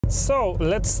So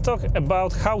let's talk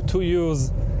about how to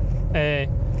use a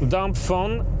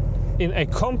Dumbphone in a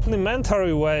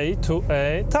complementary way to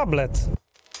a tablet.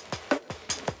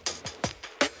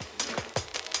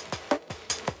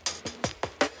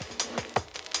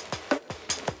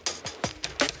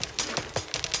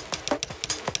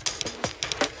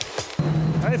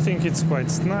 I think it's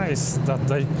quite nice that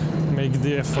they make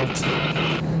the effort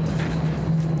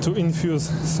to infuse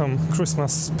some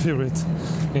Christmas spirit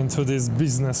into this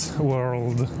business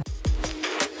world.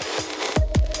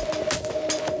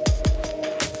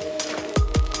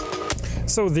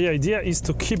 So the idea is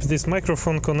to keep this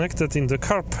microphone connected in the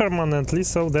car permanently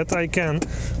so that I can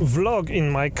vlog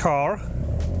in my car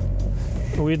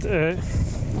with a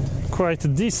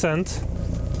quite decent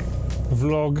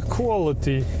vlog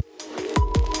quality.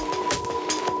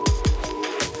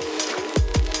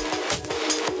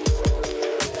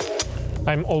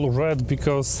 I'm all red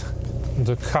because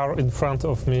the car in front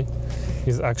of me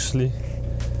is actually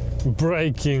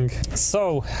braking.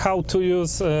 So, how to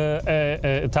use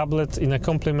a tablet in a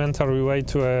complementary way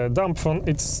to a Dumbphone?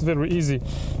 It's very easy.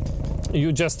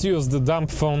 You just use the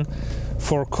Dumbphone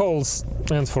for calls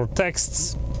and for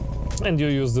texts, and you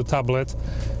use the tablet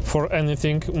for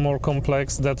anything more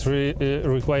complex that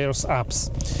requires apps.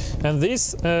 And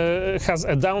this has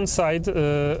a downside,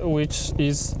 which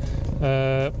is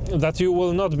that you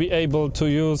will not be able to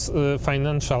use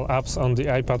financial apps on the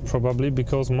iPad probably,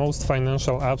 because most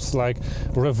financial apps like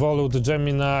Revolut,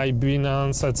 Gemini,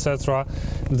 Binance, etc.,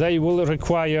 they will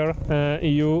require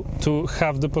you to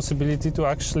have the possibility to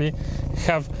actually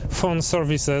have phone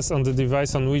services on the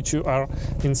device on which you are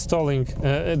installing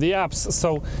the apps.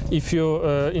 So if you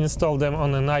install them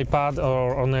on an iPad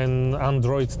or on an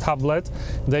Android tablet,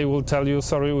 they will tell you,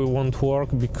 sorry, we won't work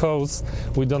because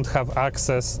we don't have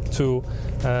access to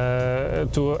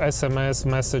SMS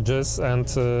messages and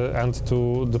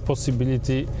to the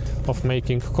possibility of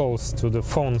making calls to the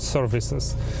phone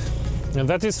services. And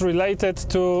that is related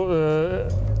to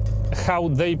how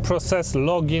they process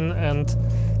login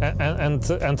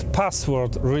and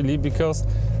password, really, because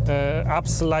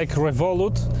apps like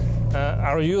Revolut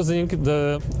are using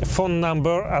the phone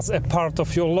number as a part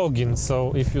of your login.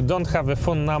 So if you don't have a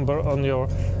phone number on your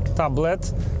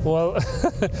tablet, well,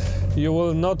 you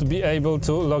will not be able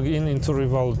to log into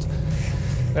Revolut.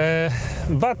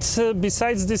 But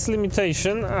besides this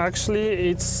limitation, actually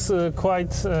it's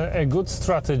quite a good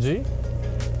strategy,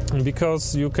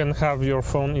 because you can have your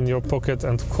phone in your pocket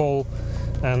and call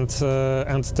and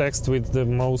text with the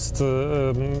most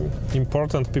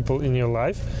important people in your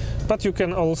life. But you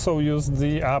can also use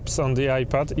the apps on the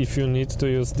iPad if you need to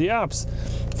use the apps.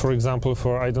 For example,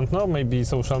 for, I don't know, maybe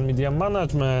social media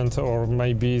management, or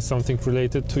maybe something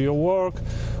related to your work,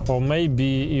 or maybe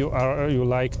you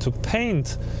like to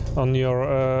paint on your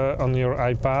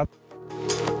iPad.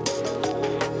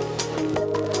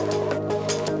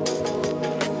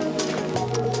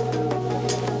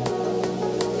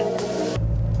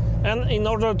 And in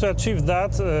order to achieve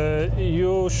that,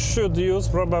 you should use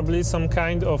probably some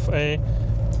kind of a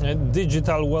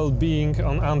digital well-being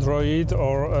on Android,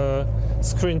 or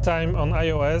screen time on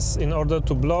iOS, in order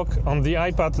to block on the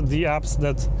iPad the apps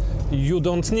that you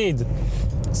don't need.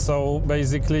 So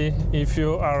basically, if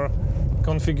you are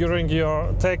configuring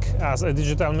your tech as a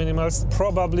digital minimalist,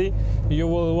 probably you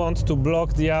will want to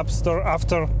block the App Store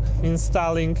after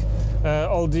installing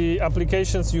all the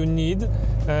applications you need,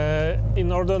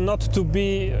 in order not to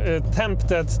be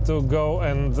tempted to go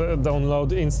and download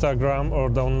Instagram or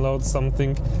download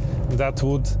something that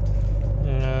would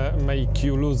make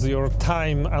you lose your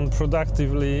time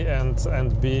unproductively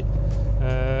and be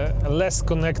less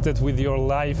connected with your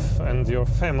life and your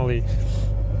family.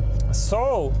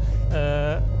 So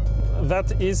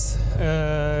that is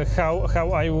how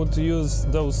I would use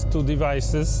those two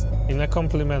devices in a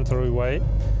complementary way.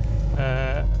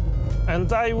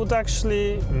 And I would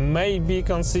actually maybe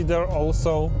consider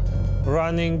also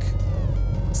running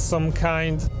some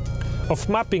kind of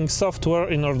mapping software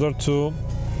in order to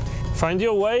find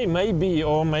your way, maybe,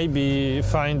 or maybe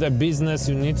find a business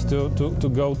you need to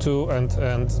go to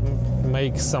and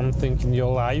make something in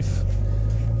your life.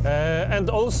 And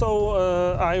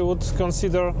also I would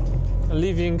consider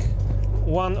leaving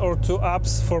one or two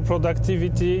apps for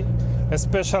productivity,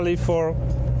 especially for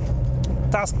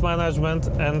task management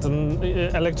and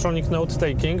electronic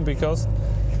note-taking, because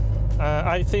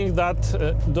I think that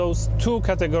those two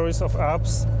categories of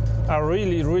apps are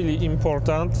really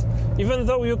important, even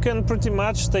though you can pretty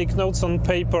much take notes on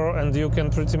paper and you can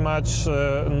pretty much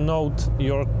note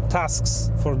your tasks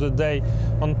for the day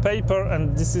on paper,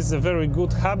 and this is a very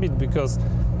good habit, because,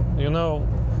 you know,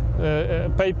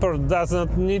 paper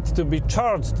doesn't need to be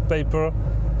charged, paper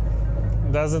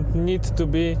doesn't need to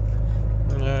be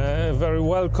very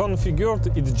well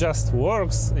configured, it just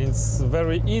works, it's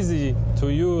very easy to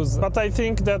use. But I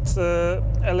think that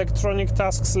electronic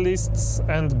tasks lists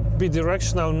and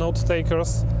bidirectional note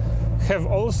takers have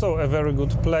also a very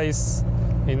good place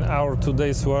in our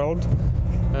today's world,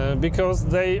 because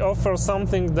they offer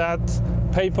something that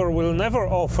paper will never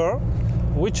offer,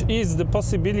 which is the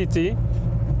possibility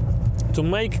to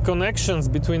make connections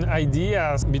between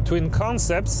ideas, between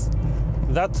concepts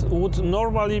that would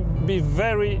normally be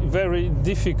very, very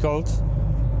difficult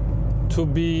to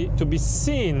be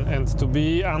seen and to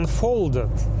be unfolded.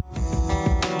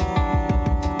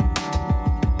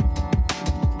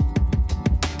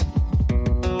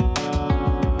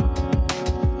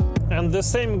 And the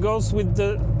same goes with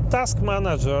the task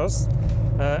managers.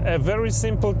 A very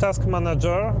simple task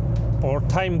manager or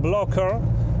time blocker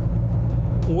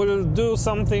will do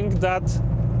something that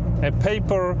a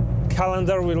paper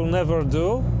calendar will never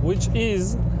do, which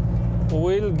is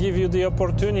will give you the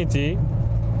opportunity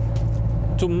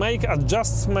to make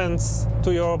adjustments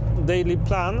to your daily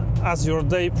plan as your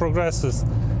day progresses,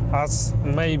 as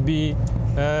maybe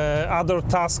other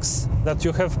tasks that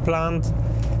you have planned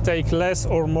take less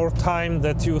or more time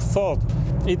than you thought.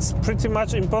 It's pretty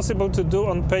much impossible to do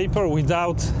on paper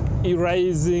without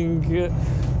erasing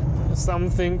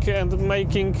something and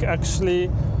making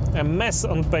actually a mess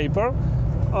on paper.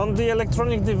 On the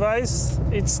electronic device,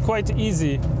 it's quite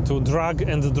easy to drag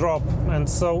and drop, and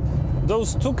so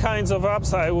those two kinds of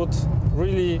apps I would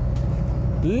really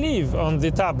leave on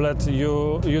the tablet.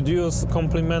 You'd use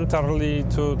complementarily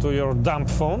to your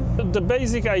Dumbphone. The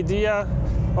basic idea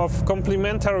of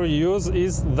complementary use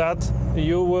is that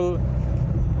you will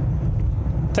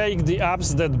take the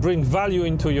apps that bring value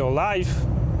into your life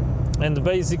and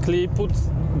basically put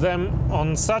them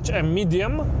on such a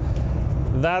medium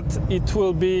that it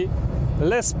will be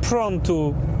less prone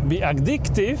to be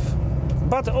addictive,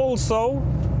 but also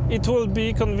it will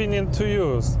be convenient to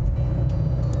use.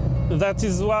 That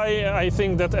is why I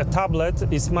think that a tablet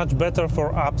is much better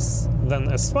for apps than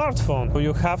a smartphone.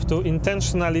 You have to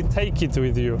intentionally take it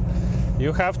with you.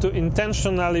 You have to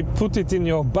intentionally put it in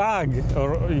your bag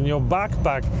or in your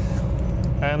backpack,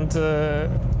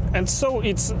 and so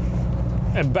it's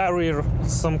a barrier,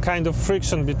 some kind of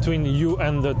friction between you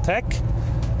and the tech.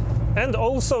 And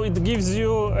also it gives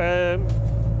you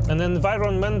an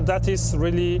environment that is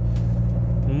really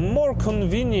more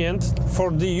convenient for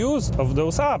the use of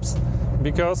those apps,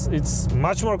 because it's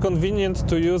much more convenient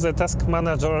to use a task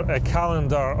manager, a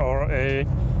calendar, or a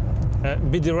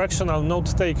bidirectional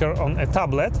note taker on a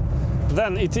tablet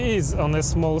than it is on a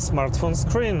small smartphone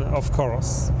screen, of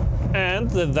course. And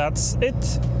that's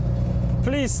it.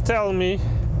 Please tell me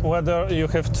whether you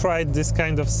have tried this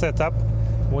kind of setup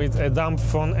with a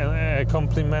Dumbphone and a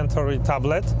complementary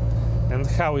tablet and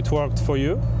how it worked for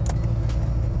you.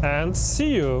 And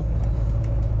see you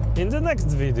in the next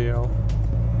video.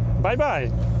 Bye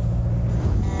bye!